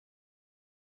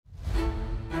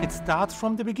It starts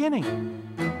from the beginning.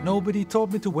 Nobody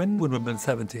told me to win Wimbledon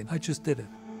 17. I just did it.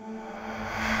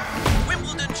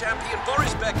 Wimbledon champion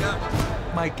Boris Becker.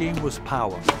 My game was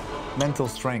power. Mental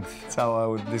strength, that's how I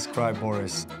would describe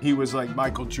Boris. He was like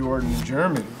Michael Jordan in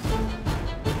Germany.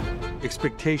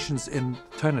 Expectations in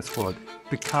tennis world.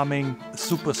 Becoming a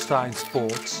superstar in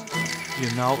sports.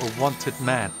 You're now a wanted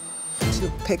man.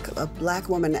 To pick a black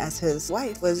woman as his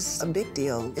wife was a big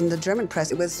deal. In the German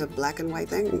press, it was a black and white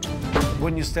thing.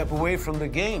 When you step away from the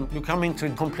game, you come into a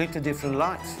completely different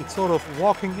life. It's sort of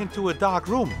walking into a dark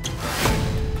room.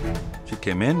 She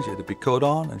came in, she had a big coat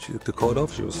on, and she took the coat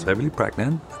off. She was heavily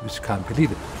pregnant. I just can't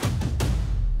believe it.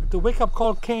 The wake-up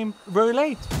call came very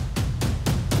late.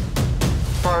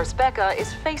 Boris Becker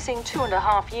is facing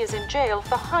 2.5 years in jail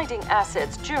for hiding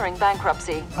assets during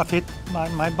bankruptcy. I've hit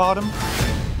my bottom.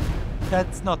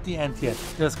 That's not the end yet.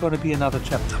 There's going to be another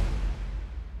chapter.